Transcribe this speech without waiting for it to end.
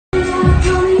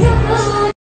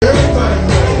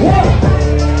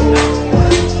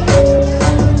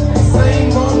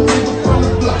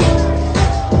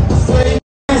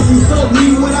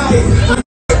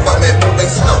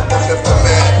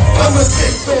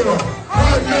over.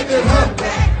 Heart making her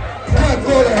back. Can't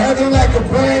go to heaven like a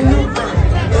brand new.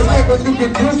 It's like when you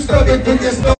get group stuck and get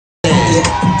your stuff.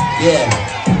 Yeah.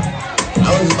 I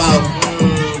was about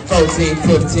 14,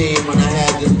 15 when I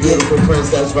had this beautiful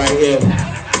princess right here.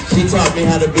 She taught me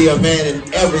how to be a man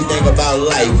and everything about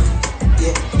life.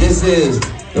 This is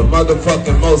the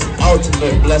motherfucking most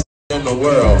ultimate blessing in the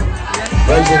world.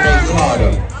 Reginae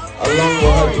Carter, along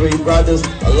with her 3 brothers,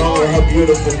 along with her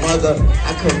beautiful mother.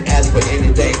 I couldn't ask for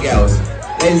anything else.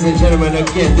 Ladies and gentlemen,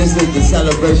 again, this is the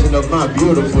celebration of my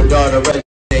beautiful daughter,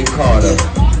 Reginae Carter.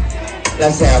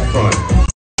 Let's have fun.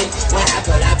 When I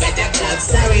pull up at the club,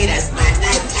 sorry, that's my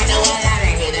night. I know a lot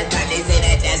of haters, but they say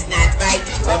that that's not right.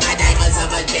 But my diamonds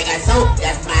are much bigger, so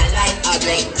that's my life. A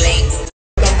bling bling.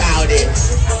 Think about it.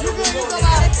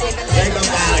 Think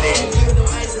about it.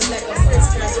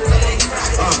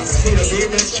 See the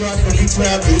Beamer's truck, the B12,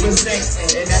 Beamer's next.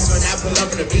 And that's when I pull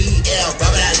up in the BL,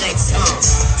 bubble that next song.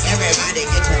 Everybody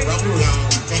get your roll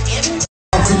on.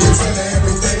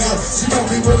 Everything else, she don't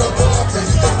be with a ball,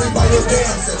 she don't be by your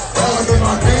dancing. All in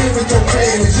my game with your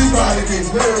pain, and she probably gets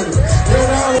nervous.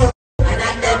 And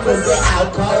I never say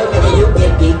out cold, nigga, you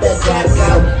can beat the caps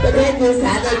out. But then this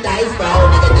has a dice roll,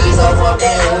 nigga, these are from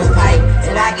their own pipe.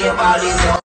 And I give all these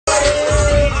hoes.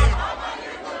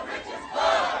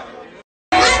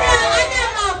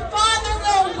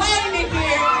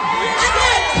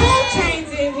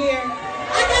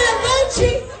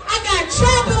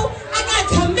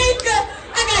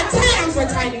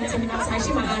 I'm sorry,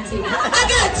 she my auntie. I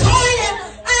got Toya,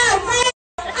 I got Ray,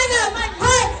 I got my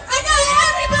heart, I got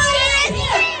everybody in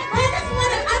here. I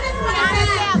just wanna say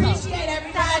I appreciate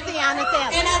everybody.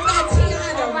 And I got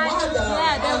Tiana, mother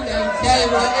of the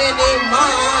Taylor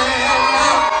anymore.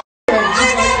 I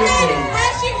got Lady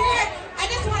Freshy here. I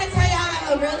just wanna tell y'all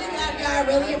I really love y'all, I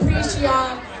really appreciate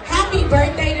y'all. Happy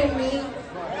birthday to me.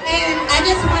 And I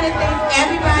just wanna thank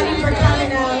everybody for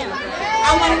coming out.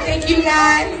 I wanna thank you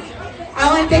guys. I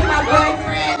want to thank my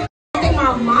boyfriend, I want to thank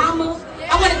my mama,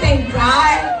 I want to thank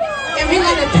God, and we're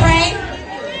going to pray,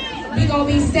 we're going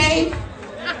to be safe.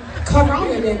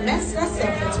 Corona done messed us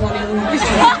up for 21 years.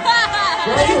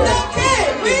 But it's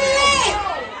okay, we